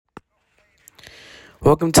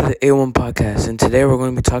Welcome to the A1 podcast, and today we're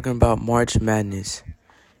going to be talking about March Madness.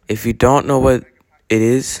 If you don't know what it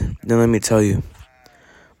is, then let me tell you.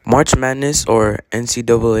 March Madness, or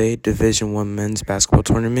NCAA Division I Men's Basketball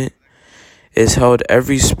Tournament, is held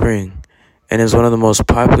every spring and is one of the most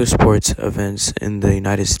popular sports events in the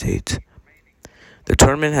United States. The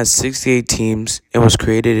tournament has 68 teams and was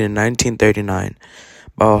created in 1939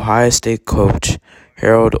 by Ohio State coach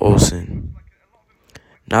Harold Olson.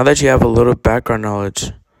 Now that you have a little background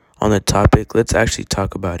knowledge on the topic, let's actually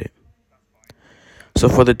talk about it. So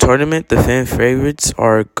for the tournament, the fan favorites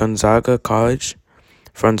are Gonzaga College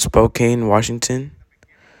from Spokane, Washington.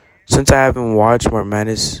 Since I haven't watched March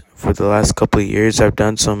Madness for the last couple of years, I've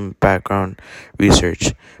done some background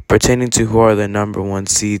research pertaining to who are the number one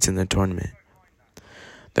seeds in the tournament.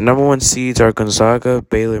 The number one seeds are Gonzaga,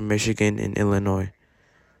 Baylor, Michigan, and Illinois.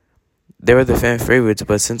 They were the fan favorites,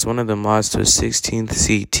 but since one of them lost to a 16th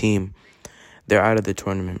seed team, they're out of the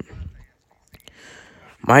tournament.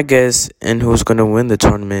 My guess in who's going to win the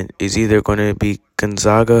tournament is either going to be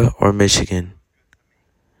Gonzaga or Michigan.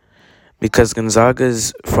 Because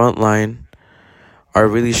Gonzaga's front line are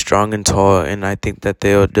really strong and tall, and I think that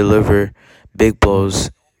they'll deliver big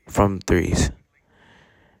blows from threes.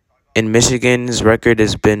 And Michigan's record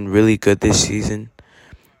has been really good this season,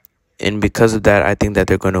 and because of that, I think that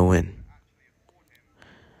they're going to win.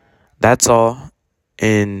 That's all,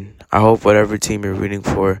 and I hope whatever team you're rooting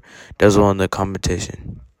for does well in the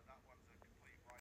competition.